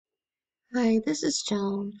Hi, this is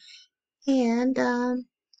Joan, and I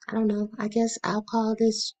don't know, I guess I'll call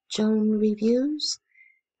this Joan Reviews,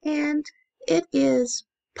 and it is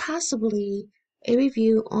possibly a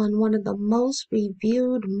review on one of the most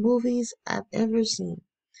reviewed movies I've ever seen,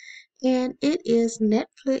 and it is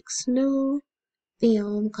Netflix's new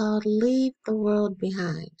film called Leave the World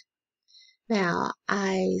Behind. Now,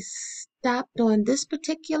 I stopped on this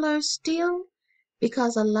particular still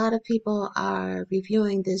because a lot of people are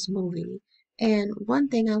reviewing this movie. And one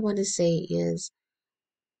thing I want to say is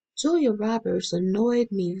Julia Roberts annoyed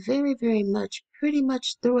me very, very much, pretty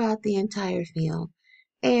much throughout the entire film.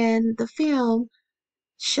 And the film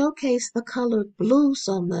showcased the color blue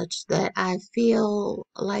so much that I feel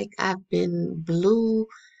like I've been blue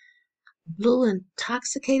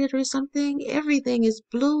intoxicated or something. Everything is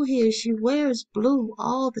blue here. She wears blue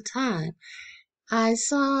all the time. I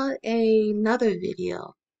saw another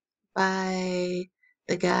video by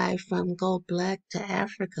the guy from Go Black to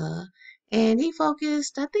Africa, and he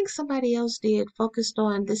focused, I think somebody else did, focused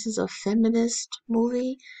on this is a feminist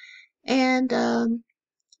movie, and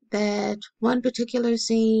that one particular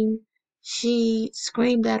scene, she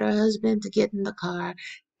screamed at her husband to get in the car.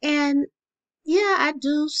 And yeah, I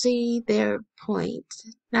do see their point.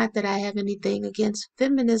 Not that I have anything against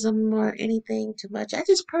feminism or anything too much. I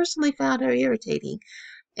just personally found her irritating.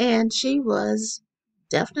 And she was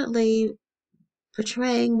definitely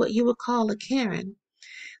portraying what you would call a Karen.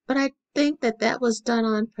 But I think that that was done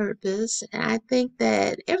on purpose. And I think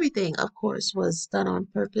that everything, of course, was done on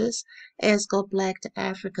purpose, as Go Black to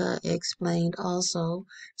Africa explained also.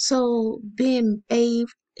 So being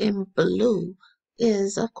bathed in blue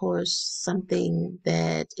is, of course, something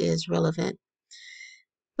that is relevant.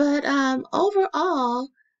 But overall,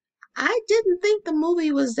 I didn't think the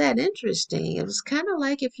movie was that interesting. It was kind of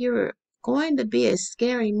like if you're going to be a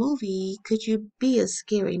scary movie, could you be a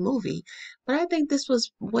scary movie? But I think this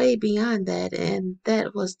was way beyond that, and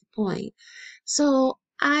that was the point. So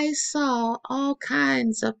I saw all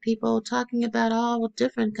kinds of people talking about all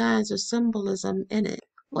different kinds of symbolism in it.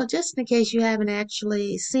 Well, just in case you haven't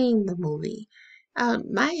actually seen the movie,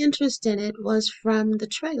 my interest in it was from the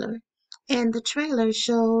trailer. And the trailer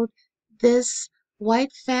showed this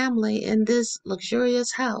white family in this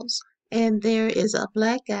luxurious house, and there is a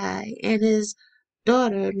black guy and his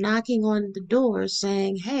daughter knocking on the door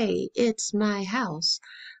saying, "Hey, it's my house."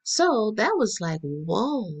 So that was like,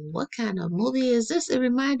 whoa, what kind of movie is this? It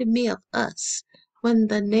reminded me of Us when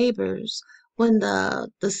the neighbors, when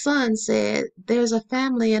the son said, "There's a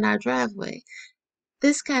family in our driveway."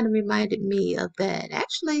 This kind of reminded me of that.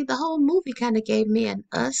 Actually, the whole movie kind of gave me an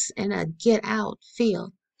Us and a Get Out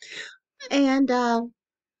feel. And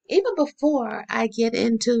even before I get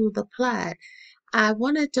into the plot, I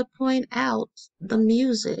wanted to point out the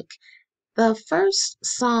music. The first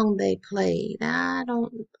song they played, I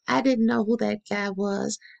didn't know who that guy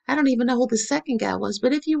was. I don't even know who the second guy was.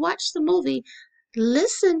 But if you watch the movie,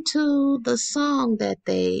 listen to the song that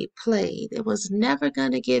they played. It was Never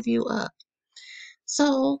Gonna Give You Up.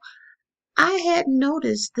 So I had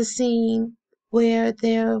noticed the scene where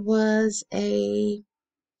there was a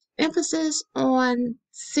emphasis on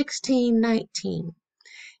 1619.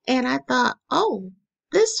 And I thought, oh,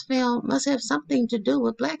 this film must have something to do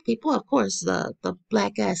with black people. Of course, the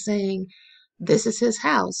black guy saying this is his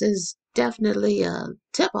house is definitely a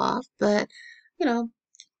tip off. But, you know,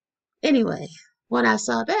 anyway, when I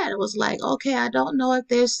saw that, it was like, okay, I don't know if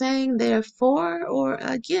they're saying they're for or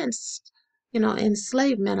against,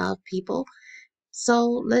 enslavement of people. So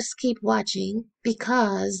let's keep watching the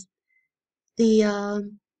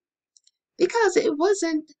because it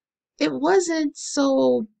wasn't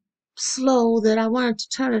so slow that I wanted to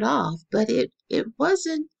turn it off, but it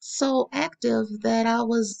wasn't so active that I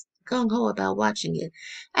was gung ho about watching it.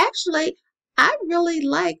 Actually, I really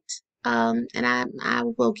liked and I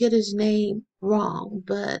will get his name wrong,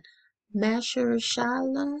 but Masher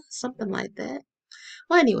Shala, something like that.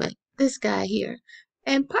 Well, anyway, this guy here.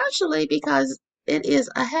 And partially because it is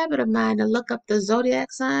a habit of mine to look up the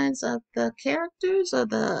zodiac signs of the characters or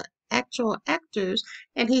the actual actors,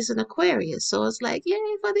 and he's an Aquarius. So it's like, yay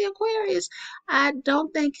for the Aquarius. I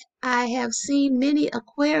don't think I have seen many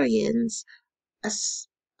as-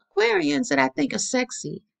 Aquarians that I think are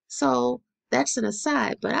sexy. So that's an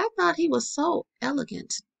aside, but I thought he was so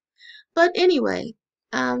elegant. But anyway,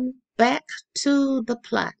 back to the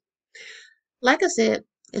plot. Like I said,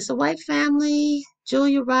 it's a white family.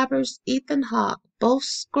 Julia Roberts, Ethan Hawke, both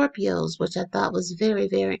Scorpios, which I thought was very,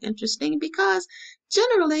 very interesting because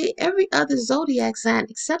generally every other zodiac sign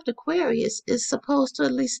except Aquarius is supposed to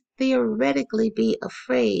at least theoretically be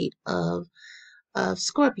afraid of of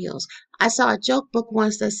Scorpios. I saw a joke book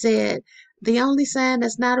once that said the only sign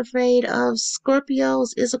that's not afraid of Scorpios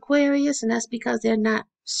is Aquarius, and that's because they're not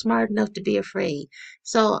smart enough to be afraid.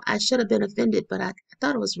 So I should have been offended, but I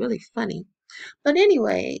thought it was really funny. But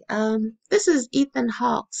anyway, this is Ethan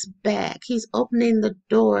Hawke's back. He's opening the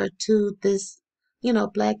door to this,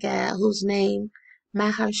 black guy whose name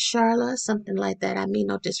Mahershala, something like that. I mean,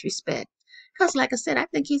 no disrespect. Because, like I said, I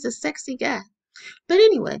think he's a sexy guy. But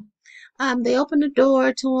anyway, they open the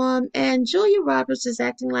door to him, and Julia Roberts is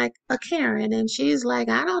acting like a Karen, and she's like,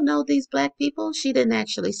 I don't know these black people. She didn't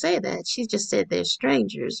actually say that. She just said they're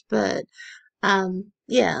strangers, but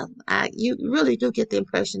yeah, you really do get the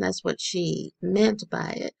impression that's what she meant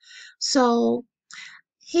by it. So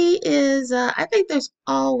he is, I think there's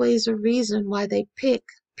always a reason why they pick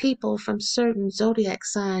people from certain zodiac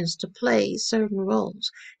signs to play certain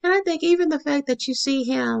roles. And I think even the fact that you see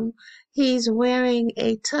him, he's wearing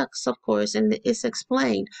a tux, of course, and it's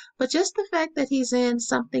explained, but just the fact that he's in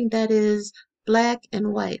something that is black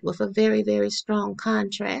and white with a very, very strong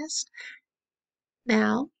contrast.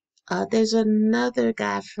 Now, there's another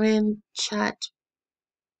guy, friend Chat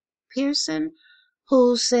Pearson,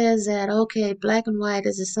 who says that, okay, black and white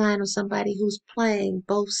is a sign of somebody who's playing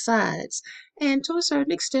both sides. And to a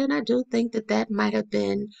certain extent, I do think that that might have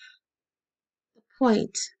been the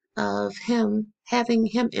point of him having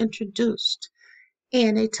him introduced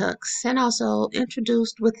in a tux and also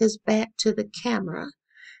introduced with his back to the camera.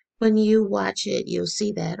 When you watch it, you'll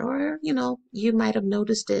see that, or you might have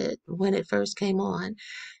noticed it when it first came on.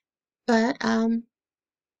 But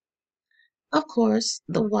of course,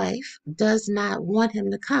 the wife does not want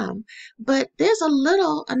him to come, but there's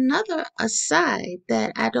another aside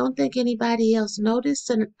that I don't think anybody else noticed,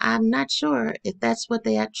 and I'm not sure if that's what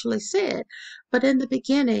they actually said. But in the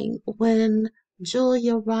beginning, when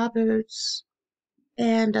Julia Roberts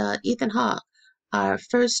and Ethan Hawke are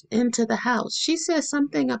first into the house, she says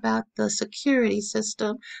something about the security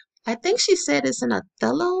system. I think she said it's an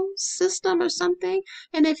Othello system or something.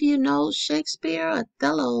 And if you know Shakespeare,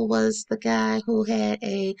 Othello was the guy who had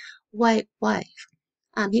a white wife.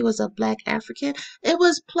 He was a black African. It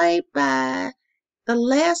was played by the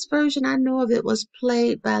last version I know of it was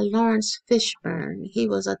played by Lawrence Fishburne. He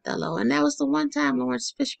was Othello, and that was the one time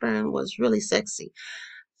Lawrence Fishburne was really sexy.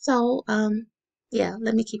 So, yeah,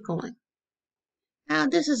 let me keep going. Now,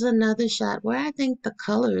 this is another shot where I think the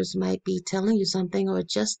colors might be telling you something or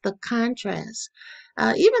just the contrast.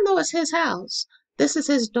 Even though it's his house, this is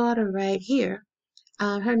his daughter right here.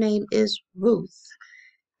 Her name is Ruth.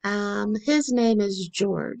 His name is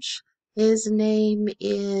George. His name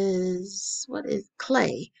is, what is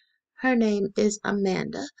Clay? Her name is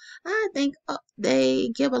Amanda. I think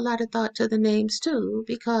they give a lot of thought to the names too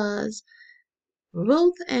because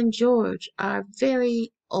Ruth and George are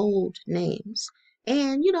very old names.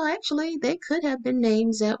 And, actually, they could have been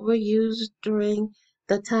names that were used during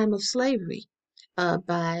the time of slavery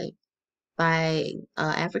by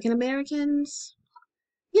African Americans.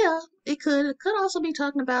 Yeah, it could. It could also be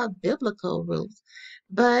talking about biblical Ruth.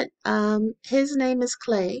 But his name is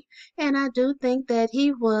Clay, and I do think that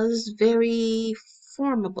he was very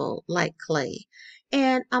formable like Clay.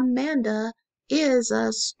 And Amanda is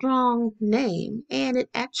a strong name, and it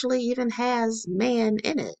actually even has man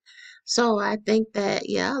in it. So I think that,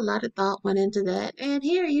 yeah, a lot of thought went into that. And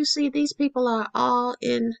here you see these people are all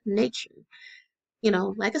in nature.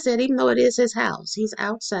 Like I said, even though it is his house, he's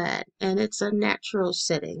outside and it's a natural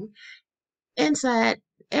setting. Inside,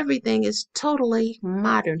 everything is totally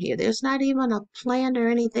modern here. There's not even a plant or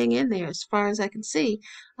anything in there as far as I can see.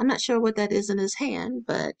 I'm not sure what that is in his hand,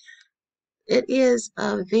 but it is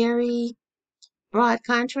a very broad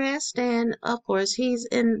contrast. And of course,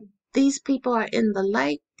 these people are in the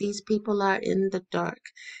light, these people are in the dark,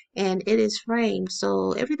 and it is framed.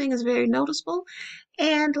 So everything is very noticeable.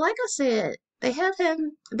 And like I said,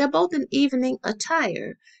 they're both in evening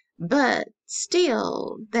attire, but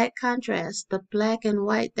still that contrast, the black and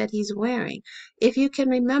white that he's wearing. If you can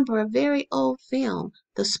remember a very old film,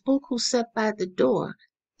 The Spook Who Sat by the Door,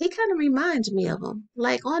 he kind of reminds me of him.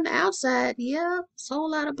 Like on the outside, yeah, it's a whole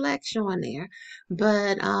lot of black showing there,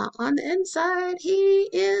 but on the inside, he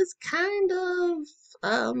is kind of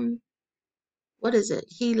what is it?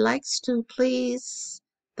 He likes to please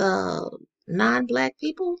the non-black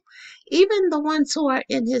people, even the ones who are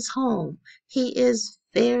in his home. He is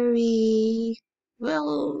very,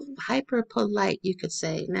 well, hyper polite, you could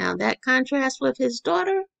say. Now, that contrasts with his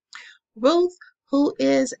daughter, Ruth, who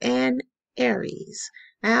is an Aries.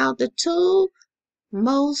 Now, the two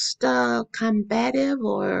most combative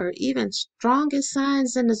or even strongest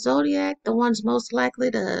signs in the zodiac, the ones most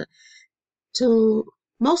likely to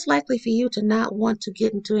most likely for you to not want to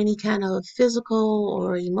get into any kind of physical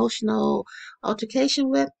or emotional altercation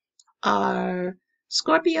with are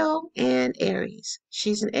Scorpio and Aries.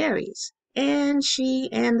 She's an Aries. And she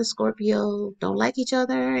and the Scorpio don't like each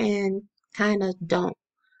other and kind of don't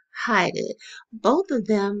hide it. Both of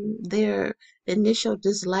them, their initial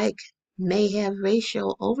dislike may have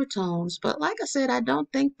racial overtones, but like I said, I don't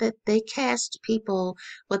think that they cast people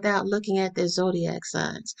without looking at their zodiac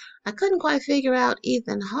signs. I couldn't quite figure out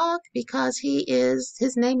Ethan Hawke because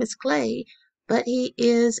his name is Clay, but he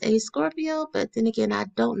is a Scorpio, but then again, I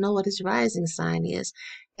don't know what his rising sign is.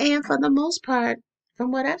 And for the most part,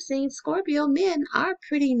 from what I've seen, Scorpio men are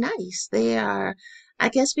pretty nice. They are, I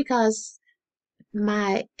guess because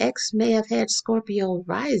my ex may have had Scorpio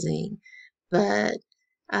rising, but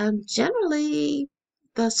generally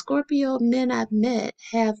the Scorpio men I've met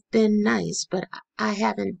have been nice, but I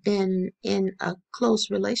haven't been in a close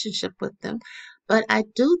relationship with them. But I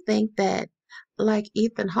do think that, like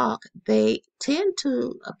Ethan Hawke, they tend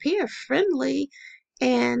to appear friendly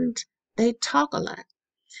and they talk a lot.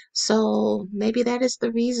 So maybe that is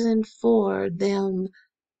the reason for them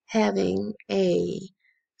having a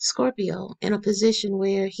Scorpio in a position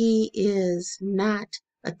where he is not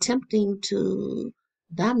attempting to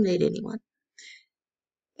dominate anyone.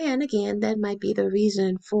 And again, that might be the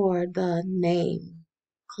reason for the name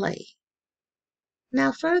Clay.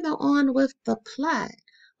 Now, further on with the plot.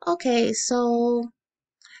 Okay, so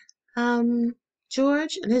um,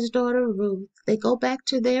 George and his daughter Ruth, they go back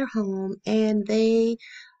to their home and they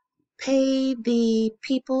pay the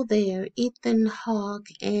people there, Ethan Hawke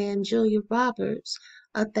and Julia Roberts,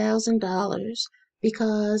 $1,000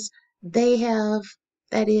 because they have,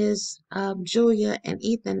 that is, Julia and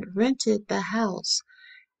Ethan rented the house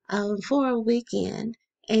for a weekend,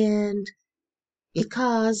 and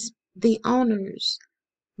because the owners,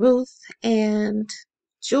 Ruth and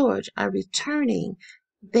George, are returning,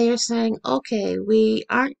 they're saying, okay, we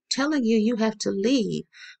aren't telling you you have to leave.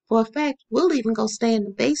 For a fact, we'll even go stay in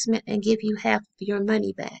the basement and give you half of your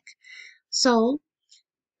money back. So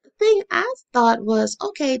the thing I thought was,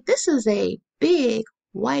 okay, this is a big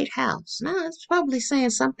white house. Now it's probably saying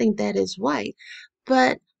something that is white,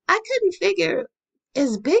 but I couldn't figure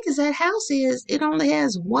as big as that house is, it only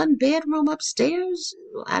has one bedroom upstairs.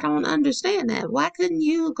 I don't understand that. Why couldn't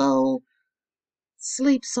you go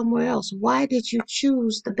sleep somewhere else? Why did you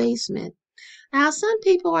choose the basement? Now, some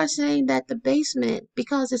people are saying that the basement,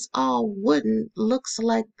 because it's all wooden, looks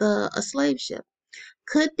like a slave ship.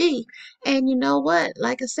 Could be. And you know what?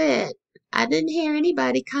 Like I said, I didn't hear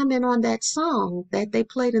anybody comment on that song that they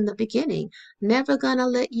played in the beginning, Never Gonna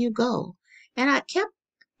Let You Go. And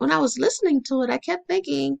when I was listening to it, I kept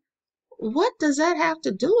thinking, what does that have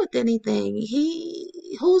to do with anything?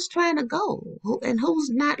 Who's trying to go? And who's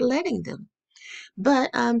not letting them? But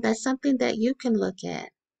that's something that you can look at.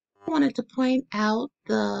 I wanted to point out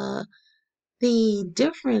the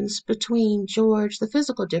difference between George, the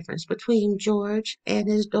physical difference between George and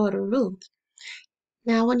his daughter Ruth.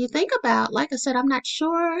 Now, when you think about, like I said, I'm not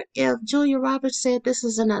sure if Julia Roberts said this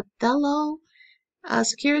is an Othello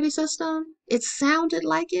security system. It sounded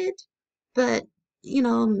like it, but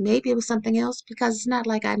maybe it was something else because it's not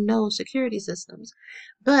like I know security systems.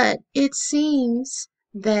 But it seems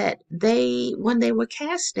that when they were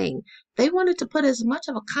casting, they wanted to put as much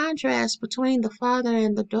of a contrast between the father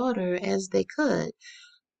and the daughter as they could.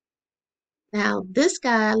 Now, this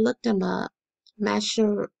guy, I looked him up,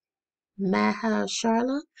 Mahershala,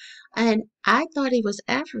 and I thought he was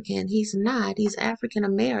African. He's not. He's African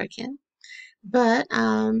American. But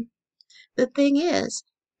the thing is,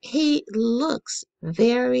 he looks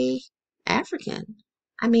very African.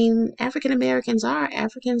 I mean, African Americans are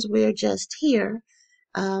Africans. We're just here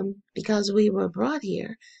because we were brought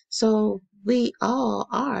here. So we all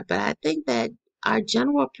are. But I think that our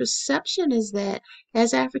general perception is that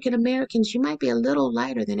as African Americans, you might be a little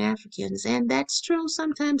lighter than Africans. And that's true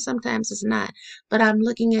sometimes, sometimes it's not. But I'm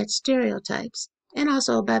looking at stereotypes. And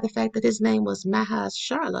also by the fact that his name was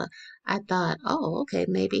Mahershala, I thought, oh, okay,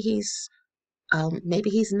 maybe he's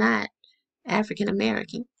not African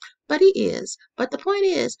American, but he is. But the point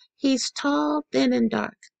is, he's tall, thin, and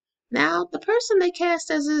dark. Now, the person they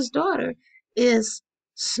cast as his daughter is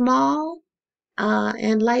small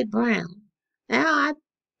and light brown. Now,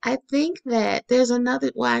 I think that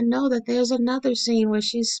I know that there's another scene where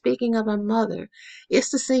she's speaking of her mother. It's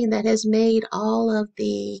the scene that has made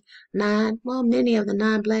many of the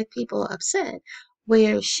non-black people upset,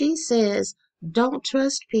 where she says, don't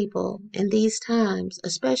trust people in these times,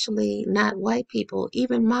 especially not white people.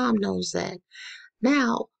 Even mom knows that.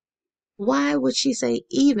 Now, why would she say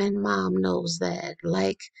even mom knows that?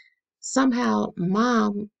 Like, somehow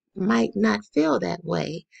mom might not feel that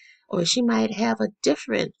way, or she might have a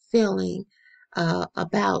different feeling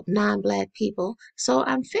about non-black people. So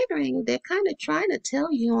I'm figuring they're kind of trying to tell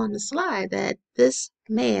you on the slide that this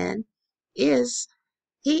man is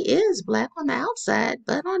he is black on the outside,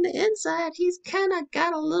 but on the inside, he's kind of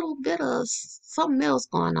got a little bit of something else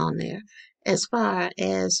going on there as far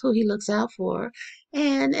as who he looks out for.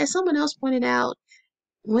 And as someone else pointed out,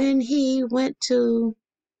 when he went to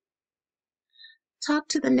talk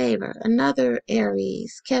to the neighbor, another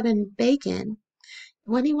Aries, Kevin Bacon,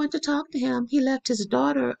 when he went to talk to him, he left his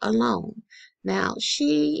daughter alone. Now,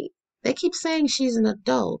 they keep saying she's an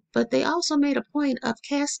adult, but they also made a point of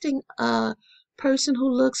casting a person who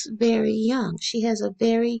looks very young. She has a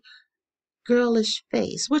very girlish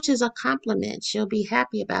face, which is a compliment. She'll be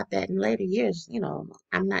happy about that in later years.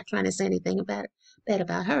 I'm not trying to say anything bad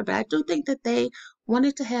about her, but I do think that they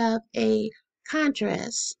wanted to have a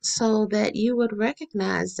contrast so that you would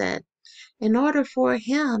recognize that in order for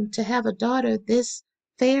him to have a daughter this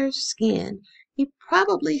fair skinned, he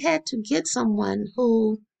probably had to get someone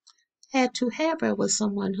who had to have her with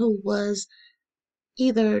someone who was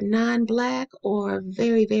either non black or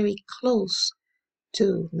very, very close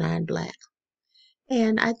to non black.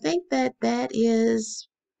 And I think that that is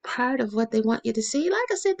part of what they want you to see. Like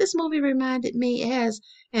I said, this movie reminded me, it has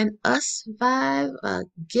an Us vibe, a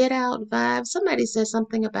Get Out vibe. Somebody said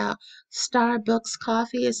something about Starbucks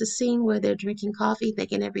coffee. It's a scene where they're drinking coffee,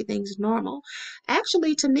 thinking everything's normal.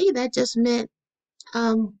 Actually, to me, that just meant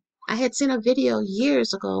um, I had seen a video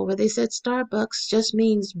years ago where they said Starbucks just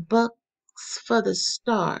means bucks for the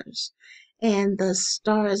stars. And the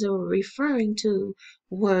stars they were referring to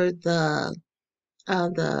were the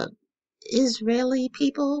Israeli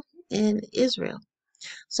people in Israel.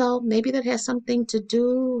 So maybe that has something to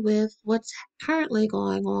do with what's currently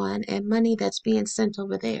going on and money that's being sent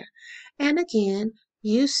over there. And again,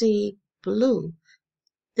 you see blue.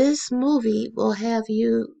 This movie will have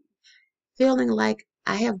you feeling like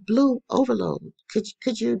I have blue overload.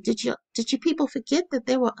 Did you people forget that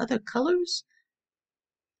there were other colors?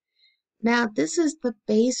 Now, this is the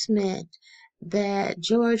basement that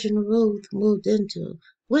George and Ruth moved into,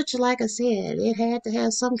 which, like I said, it had to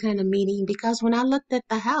have some kind of meaning because when I looked at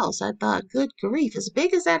the house, I thought, good grief, as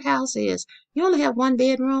big as that house is, you only have one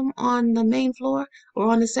bedroom on the main floor or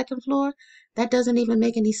on the second floor. That doesn't even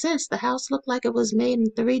make any sense. The house looked like it was made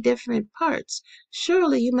in three different parts.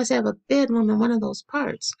 Surely you must have a bedroom in one of those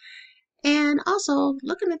parts. And also,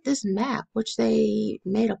 looking at this map, which they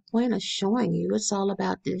made a point of showing you, it's all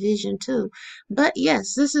about division too. But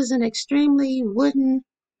yes, this is an extremely wooden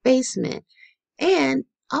basement. And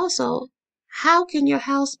also, how can your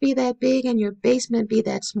house be that big and your basement be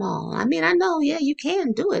that small? I mean, I know, yeah, you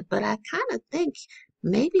can do it, but I kind of think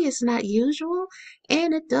maybe it's not usual.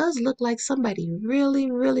 And it does look like somebody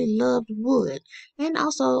really, really loved wood. And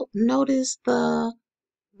also, notice the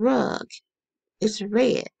rug. It's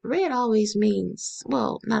red. Red always means,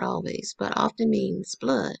 well, not always, but often means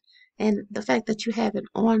blood. And the fact that you have it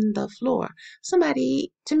on the floor,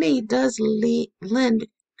 somebody, to me, does lend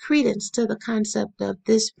credence to the concept of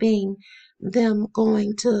this being them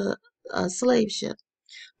going to a slave ship.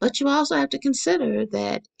 But you also have to consider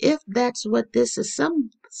that if that's what this is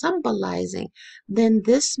symbolizing, then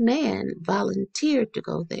this man volunteered to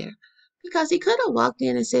go there because he could have walked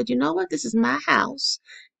in and said, you know what, this is my house.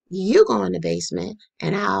 You go in the basement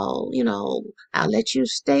and I'll let you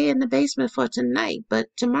stay in the basement for tonight, but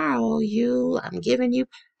tomorrow I'm giving you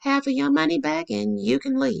half of your money back and you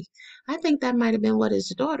can leave. I think that might have been what his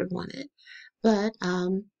daughter wanted. But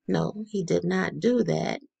no, he did not do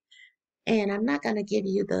that. And I'm not going to give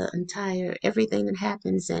you the entire everything that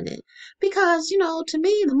happens in it because, to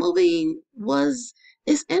me, the movie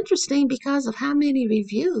is interesting because of how many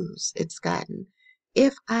reviews it's gotten.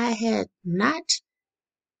 If I had not,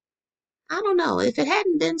 I don't know, if it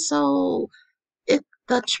hadn't been if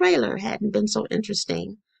the trailer hadn't been so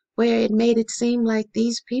interesting, where it made it seem like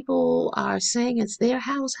these people are saying it's their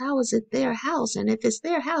house, how is it their house? And if it's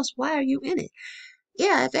their house, why are you in it?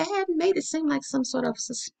 Yeah, if it hadn't made it seem like some sort of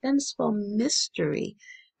suspenseful mystery,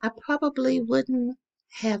 I probably wouldn't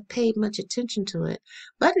have paid much attention to it.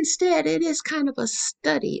 But instead, it is kind of a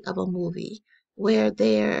study of a movie where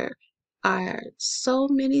there are so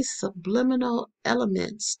many subliminal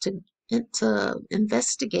elements to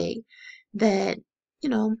investigate that,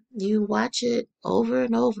 you watch it over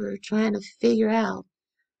and over trying to figure out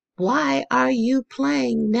why are you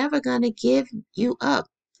playing Never Gonna Give You Up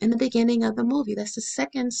in the beginning of the movie? That's the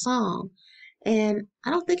second song. And I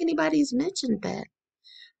don't think anybody's mentioned that.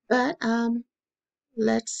 But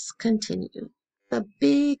let's continue. the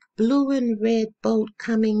big blue and red boat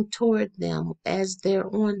coming toward them as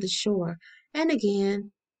they're on the shore. And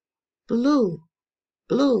again, blue,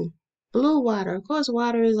 blue, blue water. Of course,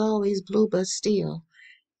 water is always blue, but still,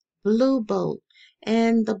 blue boat.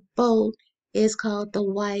 And the boat is called the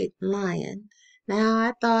White Lion. Now,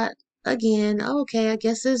 I thought, again, okay, I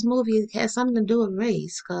guess this movie has something to do with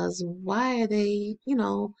race, because why are they,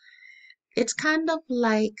 it's kind of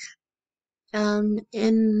like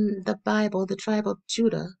in the Bible, the tribe of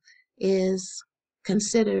Judah is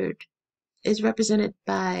considered, is represented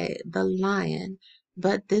by the lion,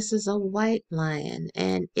 but this is a white lion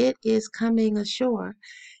and it is coming ashore.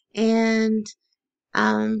 And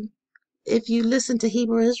um, if you listen to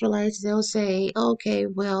Hebrew Israelites, they'll say, okay,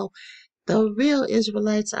 well, the real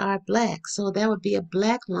Israelites are black, so that would be a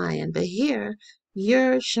black lion. But here,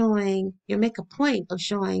 you make a point of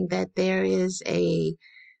showing that there is a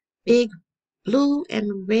big blue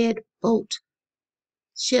and red boat,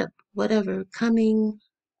 ship, whatever, coming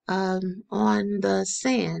on the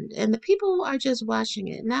sand, and the people are just watching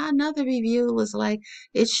it. Now, another review was like,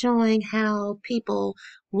 it's showing how people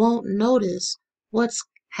won't notice what's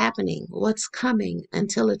happening, what's coming,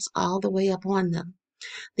 until it's all the way up on them.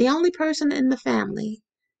 The only person in the family,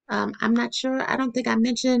 I'm not sure, I don't think I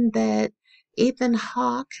mentioned that Ethan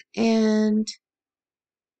Hawke and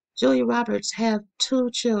Julia Roberts have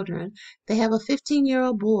two children. They have a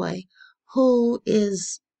 15-year-old boy who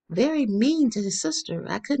is very mean to his sister.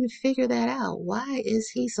 I couldn't figure that out. Why is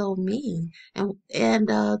he so mean? And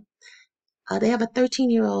they have a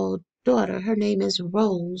 13-year-old daughter. Her name is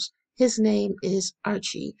Rose. His name is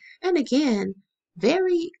Archie. And again,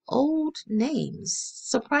 very old names,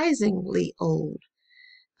 surprisingly old.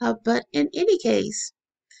 But in any case,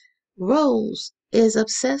 Rose is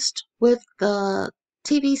obsessed with the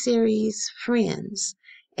TV series Friends,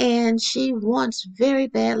 and she wants very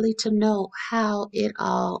badly to know how it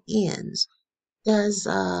all ends. Does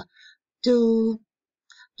do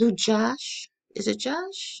do Josh? Is it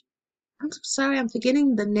Josh? I'm sorry, I'm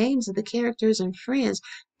forgetting the names of the characters in Friends.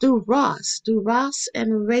 Do Ross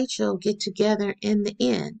and Rachel get together in the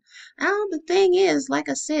end? Now the thing is, like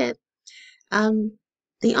I said, um,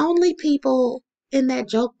 the only people in that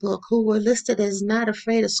joke book who were listed as not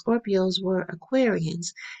afraid of Scorpios were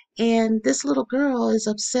Aquarians. And this little girl is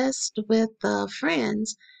obsessed with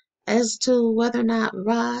friends as to whether or not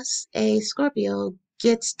Ross, a Scorpio,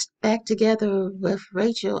 gets back together with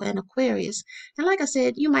Rachel and Aquarius. And like I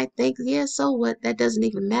said, you might think, yeah, so what? That doesn't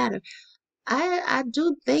even matter. I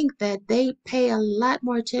do think that they pay a lot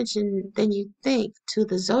more attention than you think to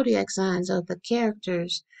the zodiac signs of the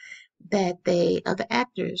characters of the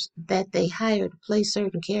actors that they hire to play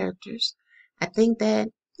certain characters. I think that,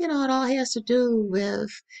 it all has to do with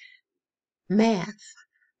math,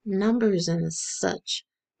 numbers, and such.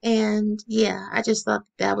 And yeah, I just thought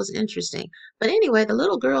that was interesting. But anyway, the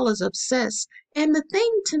little girl is obsessed. And the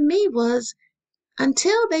thing to me was,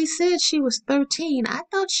 until they said she was 13, I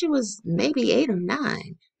thought she was maybe 8 or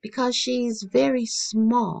 9 because she's very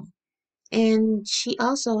small. And she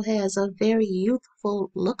also has a very youthful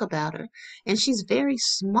look about her, and she's very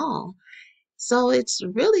small. So it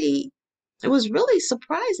was really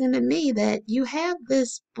surprising to me that you have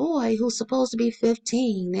this boy who's supposed to be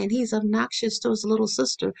 15 and he's obnoxious to his little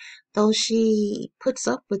sister, though she puts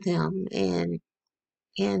up with him and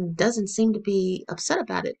doesn't seem to be upset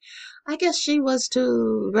about it. I guess she was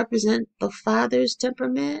to represent the father's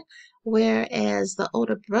temperament, whereas the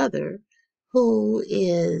older brother, who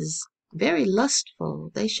is very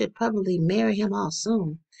lustful, they should probably marry him all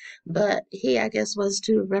soon. But he, I guess, was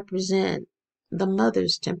to represent the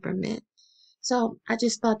mother's temperament. So I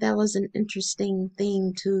just thought that was an interesting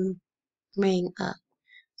thing to bring up.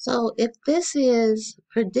 So if this is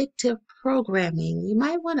predictive programming, you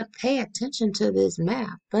might want to pay attention to this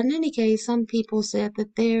map. But in any case, some people said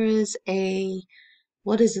that there is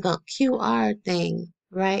what is it, a QR thing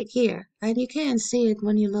right here. And you can see it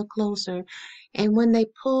when you look closer. And when they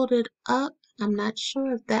pulled it up, I'm not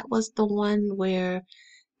sure if that was the one where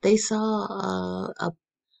they saw a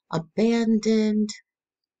abandoned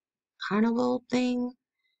carnival thing,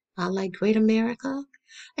 like Great America.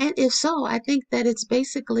 And if so, I think that it's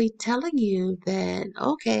basically telling you that,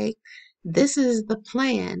 okay, this is the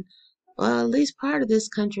plan. Well, at least part of this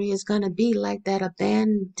country is going to be like that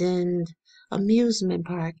abandoned amusement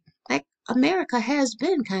park. Like America has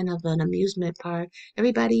been kind of an amusement park.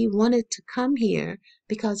 Everybody wanted to come here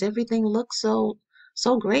because everything looks so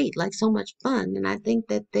great, like so much fun. And I think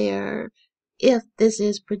that if this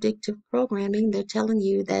is predictive programming, they're telling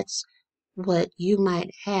you that's what you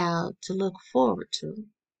might have to look forward to.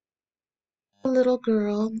 a little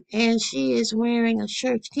girl, and she is wearing a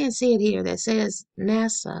shirt. You can't see it here that says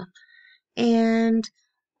NASA. And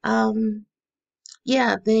um,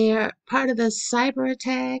 yeah, they're part of the cyber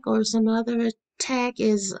attack or some other attack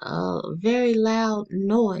is a very loud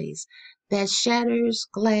noise that shatters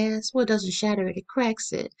glass. Well, it doesn't shatter it, it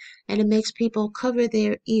cracks it, and it makes people cover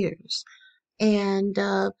their ears. And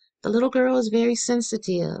the little girl is very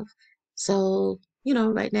sensitive. So,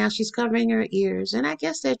 right now she's covering her ears. And I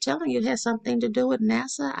guess they're telling you it has something to do with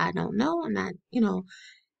NASA. I don't know. I'm not,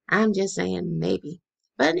 I'm just saying maybe.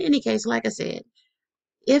 But in any case, like I said,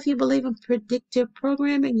 if you believe in predictive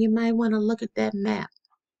programming, you might want to look at that map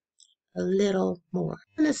a little more.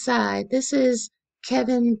 On the side, this is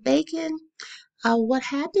Kevin Bacon. What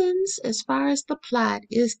happens as far as the plot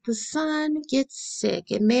is the son gets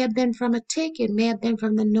sick. It may have been from a tick, it may have been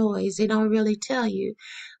from the noise. They don't really tell you.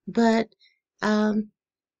 But um,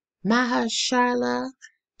 Mahershala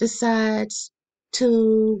decides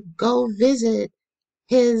to go visit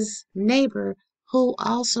his neighbor who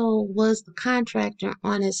also was the contractor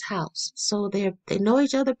on his house. So they know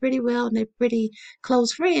each other pretty well and they're pretty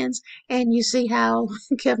close friends. And you see how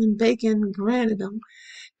Kevin Bacon greeted him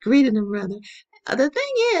rather. The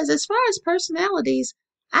thing is, as far as personalities,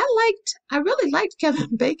 I really liked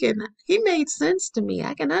Kevin Bacon. He made sense to me.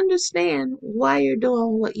 I can understand why you're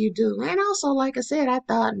doing what you do. And also, like I said, I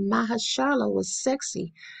thought Mahershala was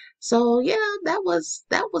sexy. So yeah, that was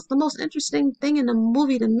the most interesting thing in the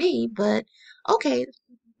movie to me. But okay,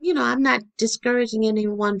 I'm not discouraging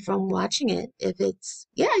anyone from watching it. If it's,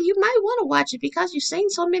 yeah, you might want to watch it because you've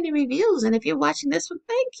seen so many reviews. And if you're watching this one,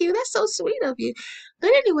 thank you. That's so sweet of you.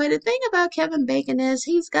 But anyway, the thing about Kevin Bacon is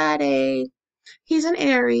he's an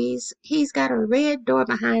Aries. He's got a red door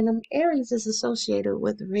behind him. Aries is associated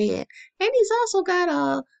with red. And he's also got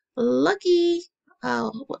a lucky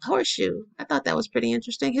horseshoe. I thought that was pretty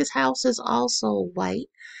interesting. His house is also white.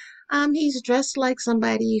 He's dressed like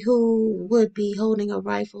somebody who would be holding a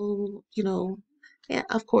rifle, Yeah,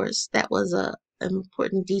 of course, that was an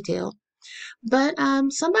important detail. But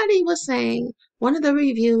somebody was saying, one of the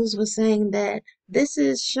reviews was saying that this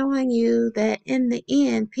is showing you that in the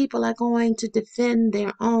end, people are going to defend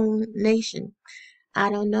their own nation. I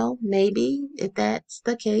don't know, maybe if that's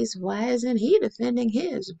the case, why isn't he defending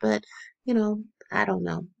his? But, I don't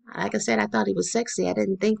know. Like I said, I thought he was sexy. I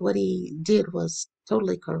didn't think what he did was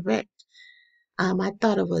totally correct. I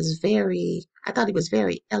thought he was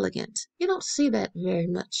very elegant. You don't see that very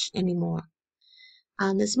much anymore.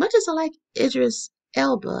 As much as I like Idris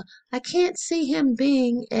Elba, I can't see him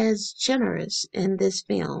being as generous in this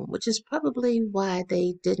film, which is probably why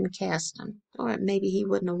they didn't cast him. Or maybe he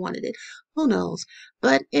wouldn't have wanted it. Who knows?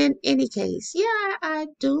 But in any case, yeah, I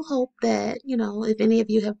do hope that, if any of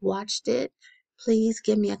you have watched it, please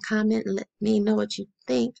give me a comment and let me know what you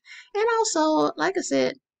think. And also, like I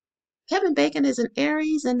said, Kevin Bacon is an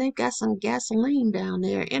Aries and they've got some gasoline down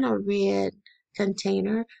there in a red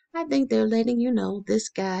container. I think they're letting you know this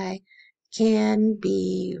guy can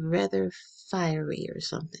be rather fiery or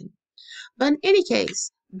something. But in any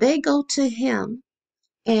case, they go to him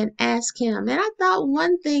and ask him. And I thought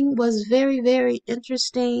one thing was very, very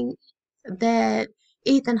interesting that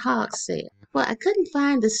Ethan Hawke said. Well, I couldn't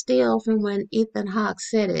find the still from when Ethan Hawke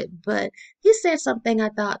said it, but he said something I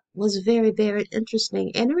thought was very, very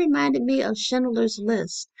interesting, and it reminded me of Schindler's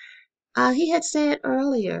List. He had said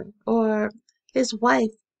earlier, or his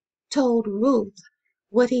wife told Ruth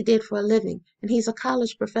what he did for a living, and he's a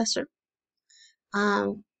college professor,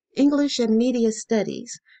 um, English and Media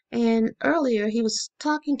Studies. And earlier he was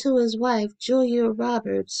talking to his wife, Julia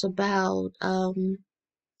Roberts, about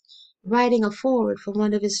writing a foreword for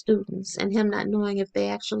one of his students and him not knowing if they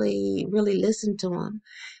actually really listened to him.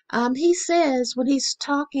 He says when he's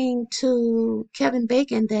talking to Kevin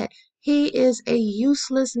Bacon that he is a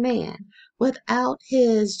useless man. Without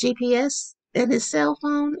his GPS and his cell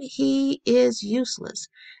phone, he is useless.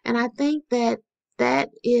 And I think that that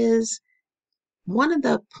is one of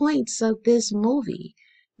the points of this movie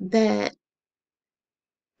that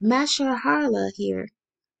Masha here,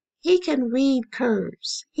 he can read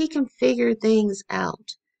curves. He can figure things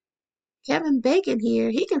out. Kevin Bacon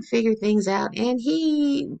here, he can figure things out, and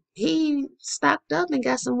he stocked up and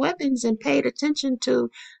got some weapons and paid attention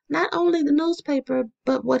to not only the newspaper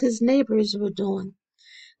but what his neighbors were doing.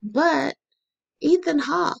 But Ethan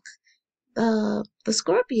Hawke, the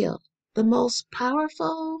Scorpio, the most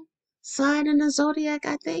powerful sign in the zodiac,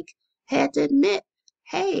 I think, had to admit,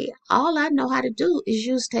 hey, all I know how to do is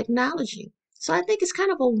use technology. So I think it's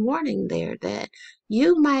kind of a warning there that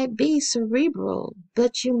you might be cerebral,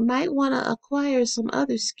 but you might want to acquire some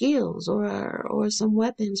other skills or some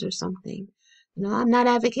weapons or something. I'm not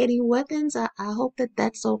advocating weapons. I hope that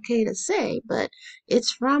that's okay to say, but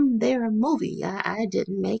it's from their movie. I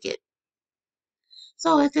didn't make it.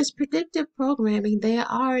 So if it's predictive programming, they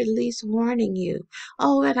are at least warning you.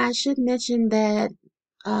 Oh, and I should mention that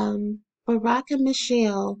Barack and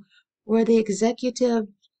Michelle were the executive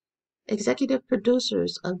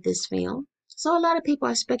producers of this film. So a lot of people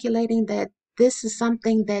are speculating that this is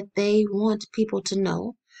something that they want people to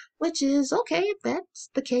know, which is okay if that's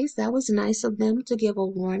the case. That was nice of them to give a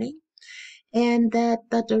warning. And that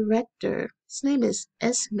the director, his name is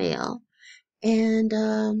Esmail, and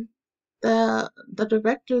the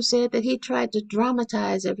director said that he tried to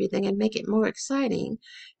dramatize everything and make it more exciting.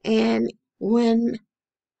 And when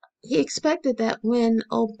he expected that when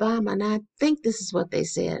Obama, and I think this is what they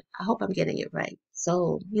said, I hope I'm getting it right.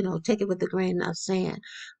 So, take it with a grain of sand,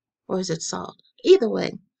 or is it salt? Either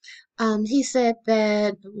way, he said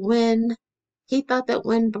that when he thought that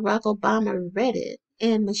when Barack Obama read it,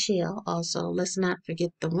 and Michelle also, let's not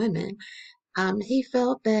forget the women, he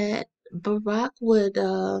felt that Barack would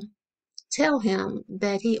tell him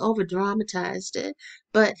that he over dramatized it,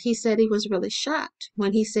 but he said he was really shocked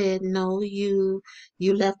when he said, no, you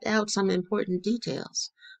left out some important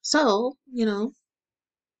details. So,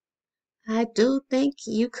 I do think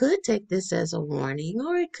you could take this as a warning,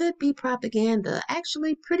 or it could be propaganda.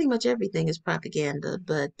 Actually, pretty much everything is propaganda,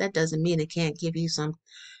 but that doesn't mean it can't give you some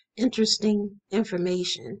interesting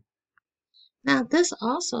information. Now, this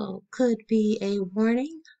also could be a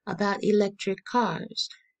warning about electric cars.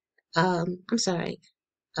 I'm sorry,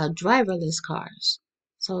 driverless cars.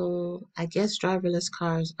 So I guess driverless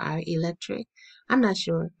cars are electric. I'm not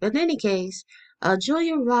sure. But in any case,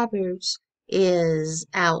 Julia Roberts is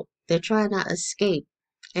out. They're trying to escape.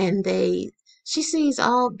 And they see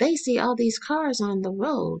all these cars on the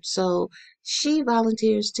road. So she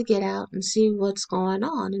volunteers to get out and see what's going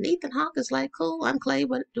on. And Ethan Hawke is like, cool, I'm Clay,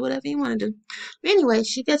 do whatever you want to do. Anyway,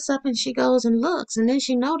 she gets up and she goes and looks. And then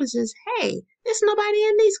she notices, hey, there's nobody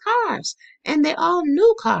in these cars, and they're all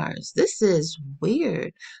new cars. This is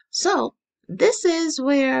weird. So this is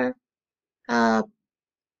where uh,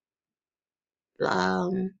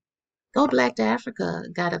 um, Go Black to Africa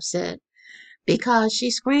got upset because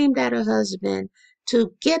she screamed at her husband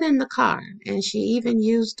to get in the car, and she even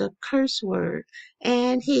used a curse word.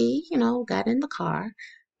 And he, got in the car,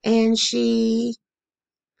 and she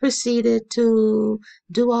proceeded to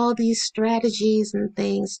do all these strategies and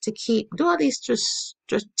things to do all these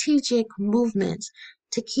strategic movements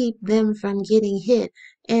to keep them from getting hit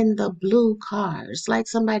in the blue cars. Like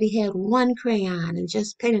somebody had one crayon and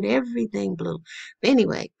just painted everything blue. But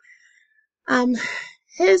anyway, um,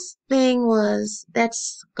 his thing was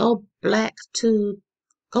that's go black to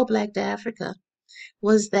Africa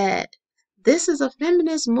was that this is a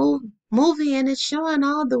feminist movie and it's showing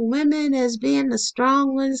all the women as being the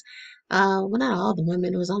strong ones. Well, not all the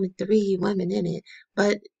women, there was only 3 women in it.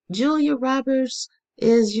 But Julia Roberts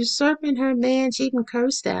is usurping her man. She even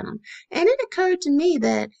cursed at him. And it occurred to me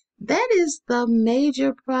that that is the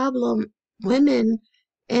major problem women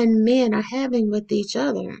and men are having with each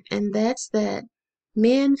other. And that's that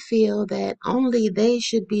men feel that only they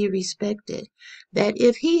should be respected. That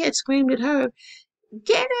if he had screamed at her,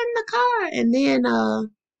 get in the car, and then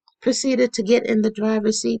proceeded to get in the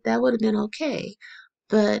driver's seat, that would have been okay.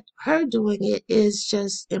 But her doing it is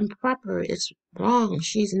just improper. It's wrong.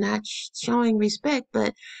 She's not showing respect,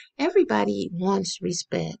 but everybody wants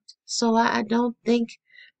respect. So I don't think,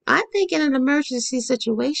 I think in an emergency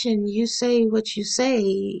situation, you say what you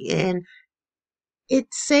say, and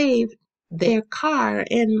it saved their car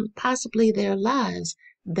and possibly their lives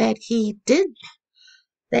that he didn't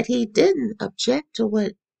object to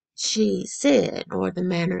what she said or the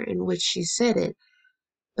manner in which she said it.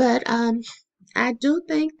 But I do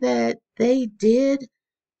think that they did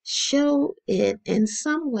show it in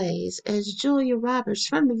some ways as Julia Roberts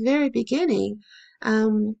from the very beginning,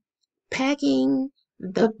 um, packing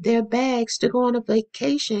their bags to go on a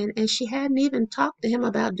vacation, and she hadn't even talked to him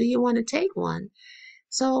about, do you want to take one?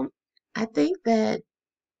 So I think that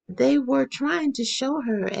they were trying to show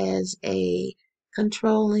her as a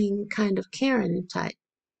controlling kind of Karen type.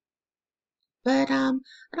 But I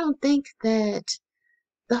don't think that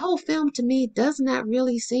the whole film to me does not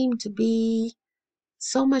really seem to be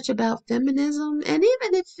so much about feminism. And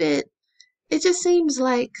even if it just seems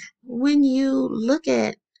like when you look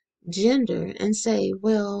at gender and say,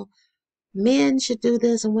 well, men should do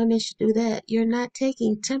this and women should do that, you're not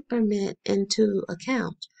taking temperament into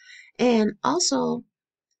account. And also,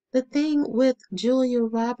 the thing with Julia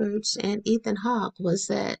Roberts and Ethan Hawke was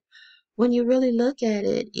that when you really look at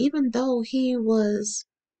it, even though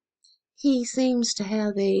he seems to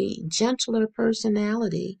have a gentler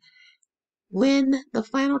personality. When the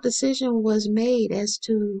final decision was made as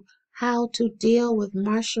to how to deal with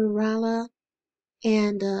Marsharala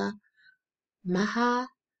and Maha,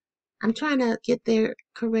 I'm trying to get their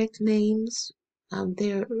correct names,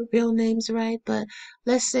 their real names right, but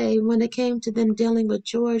let's say when it came to them dealing with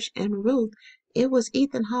George and Ruth, it was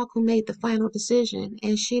Ethan Hawke who made the final decision,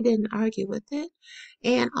 and she didn't argue with it.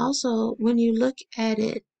 And also, when you look at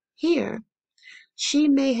it here, she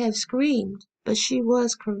may have screamed, but she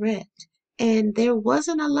was correct. And there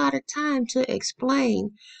wasn't a lot of time to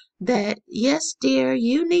explain that, yes, dear,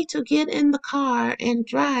 you need to get in the car and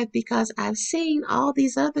drive because I've seen all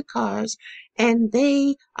these other cars and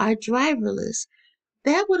they are driverless.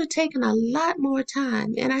 That would have taken a lot more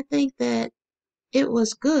time. And I think that it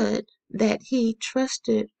was good that he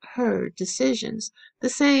trusted her decisions. The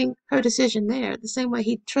same, her decision there, the same way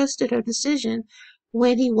he trusted her decision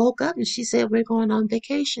when he woke up and she said, we're going on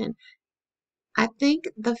vacation. I think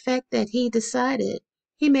the fact that he decided,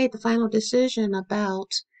 he made the final decision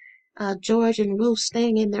about George and Ruth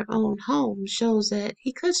staying in their own home shows that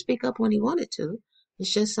he could speak up when he wanted to.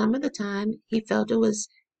 It's just some of the time he felt it was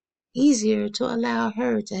easier to allow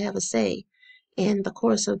her to have a say in the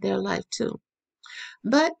course of their life too.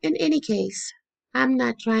 But in any case, I'm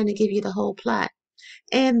not trying to give you the whole plot.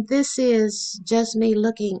 And this is just me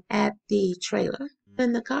looking at the trailer.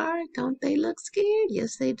 In the car, don't they look scared?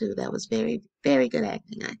 Yes, they do. That was very, very good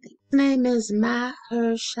acting, I think. His name is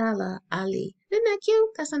Mahershala Ali. Isn't that cute?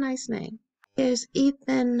 That's a nice name. There's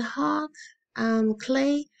Ethan Hawke,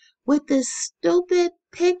 Clay, with this stupid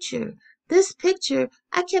picture. This picture,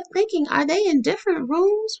 I kept thinking, are they in different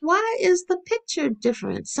rooms? Why is the picture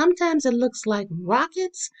different? Sometimes it looks like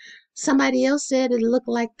rockets. Somebody else said it looked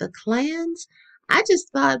like the clans. I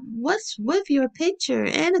just thought, what's with your picture?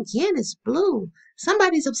 And again, it's blue.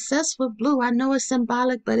 Somebody's obsessed with blue. I know it's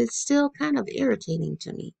symbolic, but it's still kind of irritating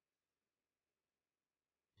to me.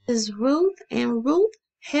 Is Ruth, and Ruth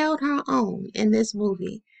held her own in this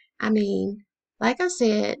movie. I mean, like I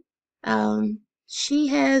said, she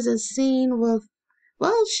has a scene with,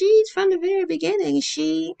 well, she's from the very beginning.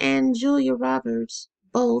 She and Julia Roberts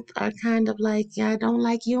both are kind of like, I don't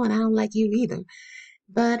like you and I don't like you either.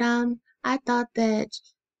 But I thought that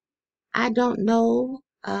I don't know.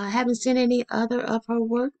 I haven't seen any other of her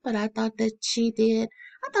work, but I thought that she did.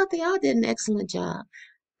 I thought they all did an excellent job.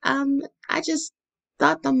 I just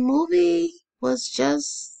thought the movie was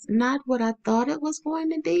just not what I thought it was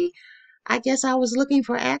going to be. I guess I was looking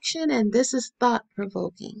for action, and this is thought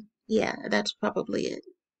provoking. Yeah, that's probably it.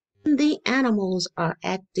 The animals are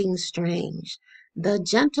acting strange. The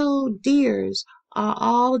gentle deers are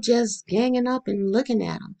all just ganging up and looking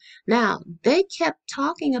at them. Now, they kept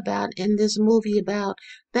talking about in this movie about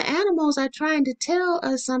the animals are trying to tell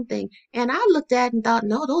us something. And I looked at it and thought,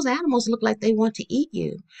 no, those animals look like they want to eat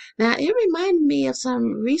you. Now, it reminded me of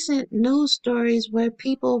some recent news stories where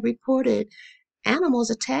people reported animals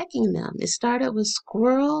attacking them. It started with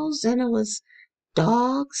squirrels, and it was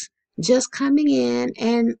dogs just coming in,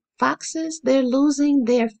 and foxes, they're losing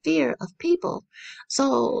their fear of people.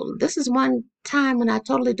 So this is one time when I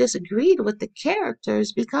totally disagreed with the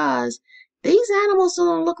characters because these animals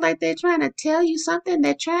don't look like they're trying to tell you something.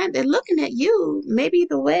 They're looking at you maybe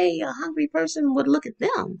the way a hungry person would look at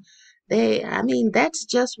them. I mean, that's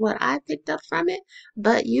just what I picked up from it,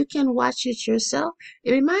 but you can watch it yourself.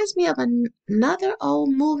 It reminds me of another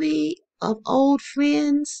old movie of old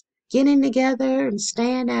friends getting together and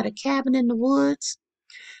staying at a cabin in the woods.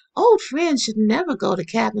 Old friends should never go to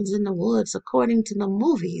cabins in the woods, according to the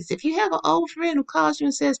movies. If you have an old friend who calls you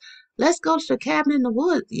and says, let's go to the cabin in the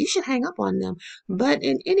woods, you should hang up on them. But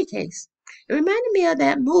in any case, it reminded me of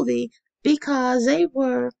that movie because I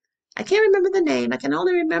can't remember the name. I can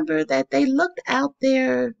only remember that they looked out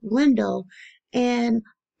their window and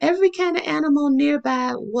every kind of animal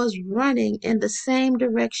nearby was running in the same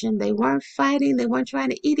direction. They weren't fighting, they weren't trying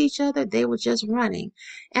to eat each other, they were just running.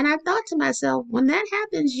 And I thought to myself, when that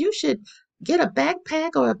happens, you should get a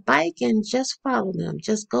backpack or a bike and just follow them.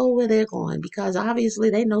 Just go where they're going because obviously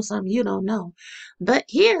they know something you don't know. But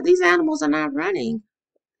here, these animals are not running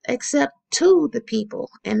except to the people,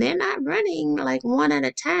 and they're not running like one at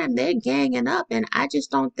a time. They're ganging up, and I just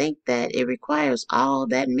don't think that it requires all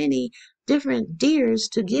that many different deers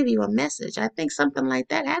to give you a message. I think something like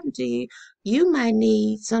that happened to you. You might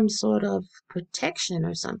need some sort of protection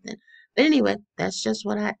or something. But anyway, that's just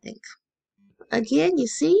what I think. Again, you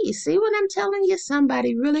see what I'm telling you?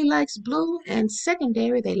 Somebody really likes blue, and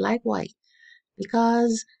secondary, they like white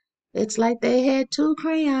because It's like they had two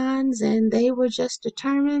crayons and they were just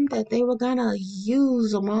determined that they were gonna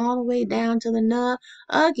use them all the way down to the nub.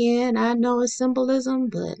 Again, I know it's symbolism,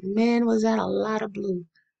 but man, was that a lot of blue.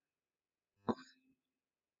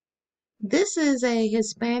 This is a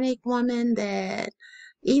Hispanic woman that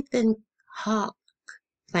Ethan Hawke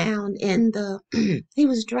found in the he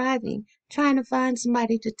was driving trying to find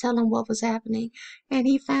somebody to tell him what was happening, and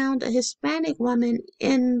he found a Hispanic woman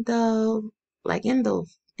in the like in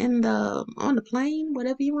the on the plane,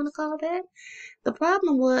 whatever you want to call that. The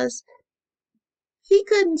problem was he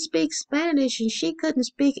couldn't speak Spanish and she couldn't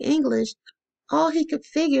speak English. All he could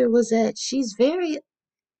figure was that she's very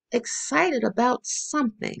excited about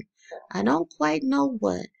something. I don't quite know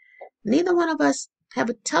what. Neither one of us have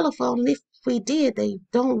a telephone, and if we did, they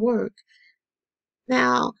don't work.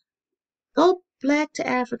 Now, go back to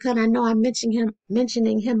Africa, and I know I'm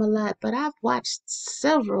mentioning him a lot, but I've watched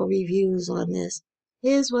several reviews on this.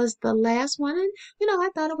 His was the last one, and I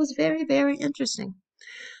thought it was very, very interesting.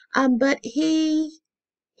 But he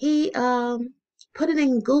put it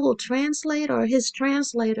in Google Translate or his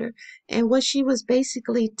translator, and what she was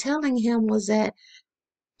basically telling him was that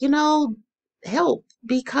you know, help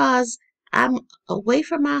because I'm away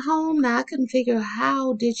from my home. Now I couldn't figure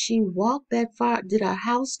how did she walk that far? Did her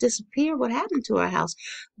house disappear? What happened to her house?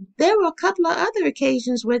 There were a couple of other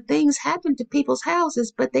occasions where things happened to people's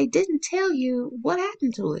houses, but they didn't tell you what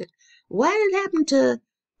happened to it. Why did it happen to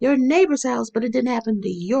your neighbor's house, but it didn't happen to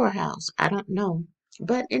your house? I don't know.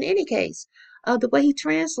 But in any case, the way he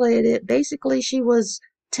translated it, basically she was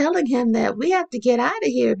telling him that we have to get out of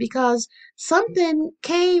here because something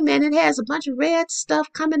came and it has a bunch of red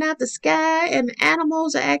stuff coming out the sky and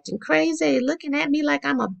animals are acting crazy, looking at me like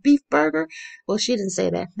I'm a beef burger. Well, she didn't say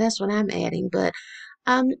that. That's what I'm adding. But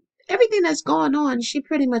um, everything that's going on, she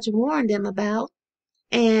pretty much warned him about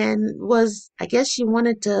and I guess she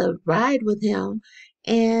wanted to ride with him.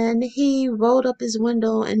 And he rolled up his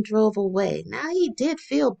window and drove away. Now, he did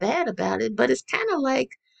feel bad about it, but it's kind of like,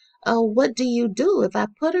 what do you do? If I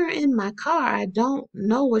put her in my car, I don't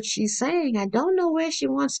know what she's saying. I don't know where she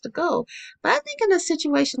wants to go. But I think in a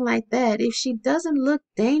situation like that, if she doesn't look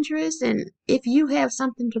dangerous and if you have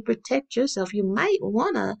something to protect yourself, you might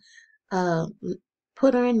want to uh,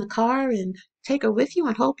 put her in the car and take her with you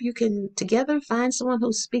and hope you can together find someone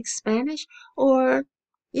who speaks Spanish. Or,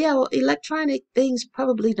 yeah, well, electronic things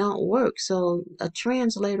probably don't work, so a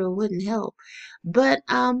translator wouldn't help. But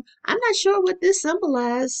I'm not sure what this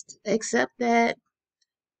symbolized, except that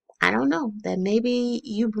I don't know that maybe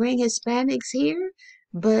you bring Hispanics here,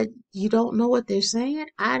 but you don't know what they're saying.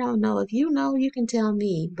 I don't know. If you know, you can tell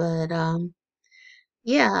me. But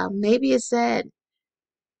yeah, maybe it's that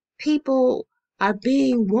people are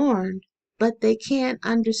being warned, but they can't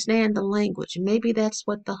understand the language. Maybe that's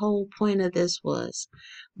what the whole point of this was.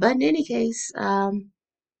 But in any case,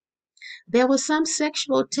 there was some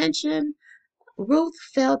sexual tension. Ruth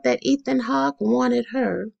felt that Ethan Hawke wanted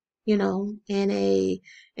her, in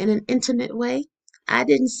an intimate way. I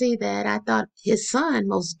didn't see that. I thought his son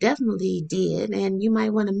most definitely did, and you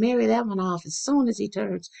might want to marry that one off as soon as he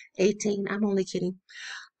turns 18. I'm only kidding.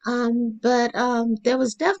 But there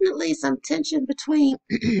was definitely some tension between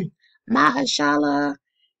Mahershala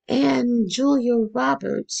and Julia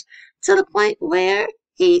Roberts to the point where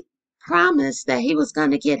he promised that he was going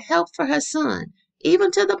to get help for her son, even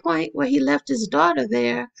to the point where he left his daughter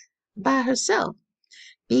there by herself.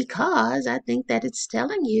 Because I think that it's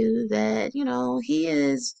telling you that,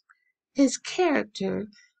 his character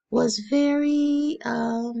was very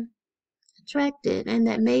attracted and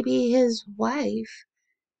that maybe his wife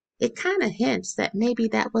it kind of hints that maybe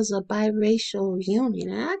that was a biracial union.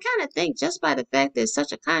 And I kind of think just by the fact there's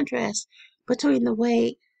such a contrast between the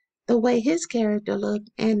way his character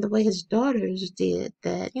looked and the way his daughters did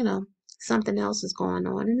that, something else is going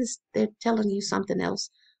on and they're telling you something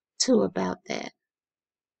else too about that.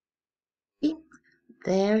 He-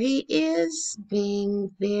 There he is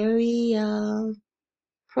being very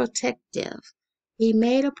protective. He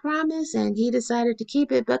made a promise and he decided to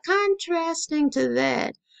keep it. But contrasting to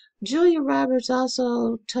that, Julia Roberts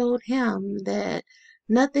also told him that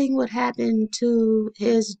nothing would happen to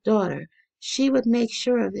his daughter. She would make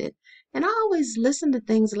sure of it. And I always listen to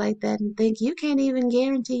things like that and think you can't even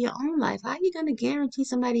guarantee your own life. How are you going to guarantee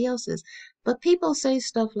somebody else's? But people say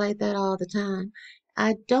stuff like that all the time.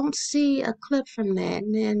 I don't see a clip from that.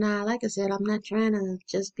 And like I said, I'm not trying to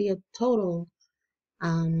just be a total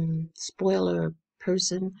spoiler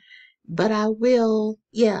person, but I will,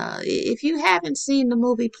 yeah, if you haven't seen the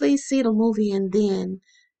movie, please see the movie and then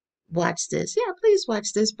watch this. Yeah, please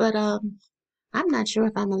watch this, but I'm not sure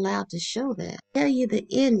if I'm allowed to show that. Tell you the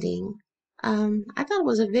ending. I thought it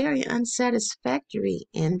was a very unsatisfactory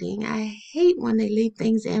ending. I hate when they leave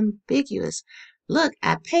things ambiguous. Look,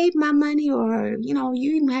 I paid my money, or you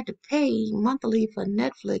even had to pay monthly for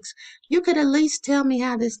Netflix. You could at least tell me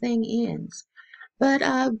how this thing ends. But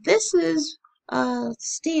this is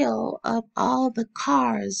still of all the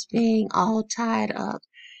cars being all tied up,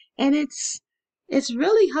 and it's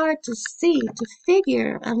really hard to see, to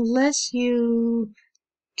figure, unless you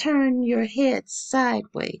turn your head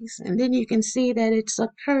sideways, and then you can see that it's a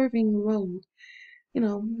curving road.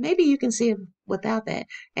 Maybe you can see it without that,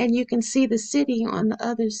 and you can see the city on the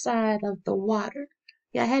other side of the water.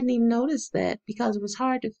 Yeah, I hadn't even noticed that because it was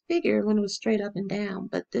hard to figure when it was straight up and down.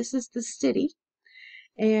 But this is the city,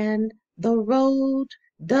 and the road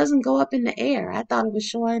doesn't go up in the air. I thought it was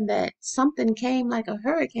showing that something came like a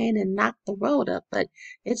hurricane and knocked the road up, but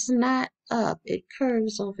it's not up. It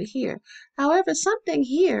curves over here. However, something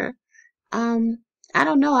here, um, I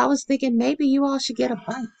don't know. I was thinking maybe you all should get a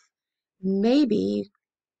bike. Maybe,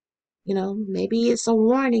 maybe it's a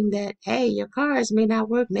warning that, hey, your cars may not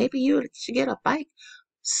work. Maybe you should get a bike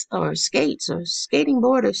or skates or skating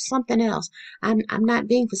board or something else. I'm not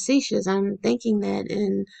being facetious. I'm thinking that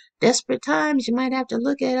in desperate times you might have to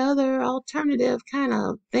look at other alternative kind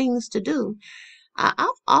of things to do.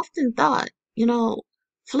 I've often thought,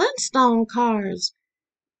 Flintstone cars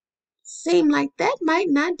seem like that might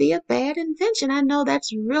not be a bad invention. I know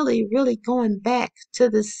that's really, really going back to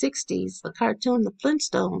the 60s, the cartoon, the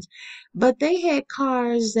Flintstones, but they had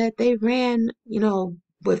cars that they ran,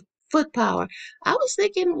 with foot power. I was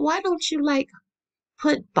thinking, why don't you like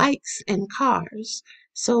put bikes in cars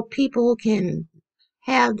so people can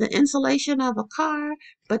have the insulation of a car,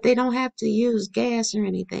 but they don't have to use gas or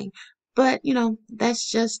anything? But, that's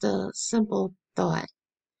just a simple thought.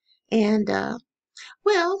 And,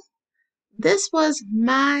 well, this was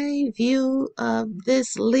my view of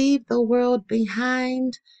this Leave the World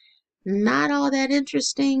Behind. Not all that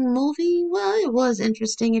interesting movie. Well, it was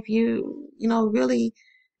interesting if really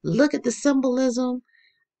look at the symbolism.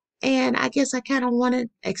 And I guess I kind of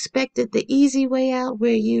expected the easy way out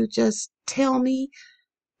where you just tell me.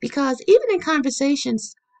 Because even in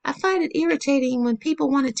conversations, I find it irritating when people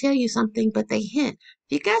want to tell you something, but they hint.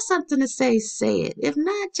 If you got something to say it. If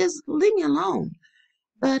not, just leave me alone.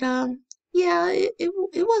 But yeah, it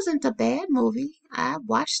wasn't a bad movie. I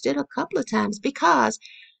watched it a couple of times because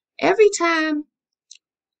every time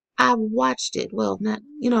I watched it, well, not,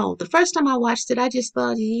 the first time I watched it, I just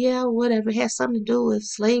thought, yeah, whatever, it has something to do with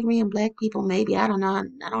slavery and black people, maybe. I don't know.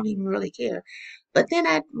 I don't even really care. But then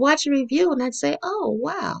I'd watch a review and I'd say, oh,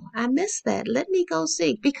 wow, I missed that. Let me go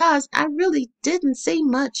see. Because I really didn't see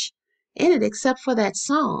much in it except for that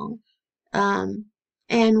song. Um,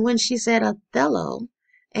 and when she said Othello,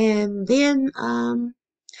 and then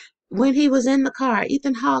when he was in the car,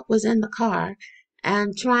 Ethan Hawke was in the car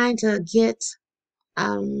and trying to get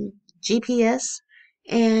GPS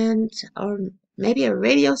and or maybe a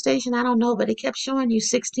radio station, I don't know, but it kept showing you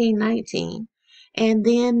 1619. And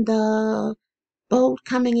then the boat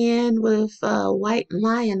coming in with a white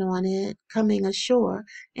lion on it coming ashore,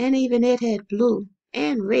 and even it had blue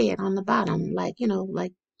and red on the bottom, like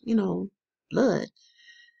blood.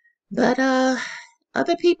 But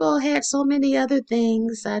other people had so many other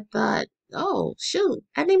things. I thought, oh shoot,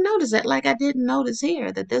 I didn't even notice that. Like I didn't notice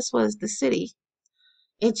here that this was the city.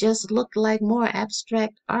 It just looked like more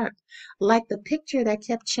abstract art, like the picture that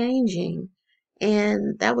kept changing.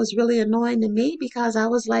 And that was really annoying to me because I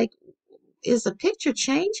was like, is the picture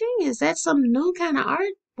changing? Is that some new kind of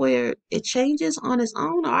art where it changes on its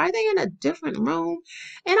own? Or are they in a different room?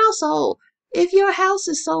 And also, if your house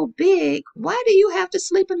is so big, why do you have to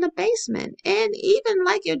sleep in the basement? And even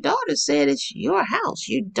like your daughter said, it's your house.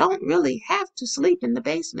 You don't really have to sleep in the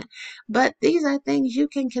basement. But these are things you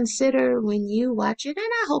can consider when you watch it, and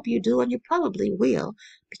I hope you do, and you probably will,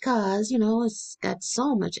 because, it's got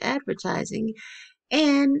so much advertising.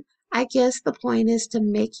 And I guess the point is to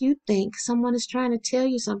make you think someone is trying to tell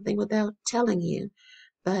you something without telling you.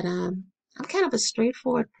 But I'm kind of a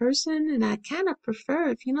straightforward person, and I kind of prefer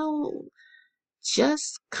if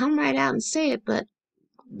just come right out and say it. But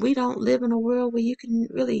we don't live in a world where you can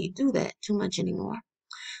really do that too much anymore.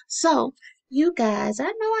 So, you guys, I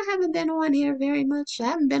know I haven't been on here very much. I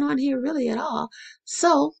haven't been on here really at all.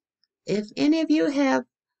 So, if any of you have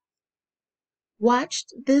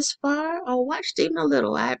watched this far or watched even a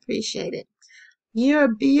little, I appreciate it. You're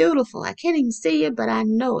beautiful. I can't even see you, but I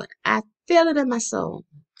know it. I feel it in my soul.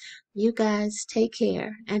 You guys take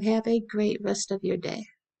care and have a great rest of your day.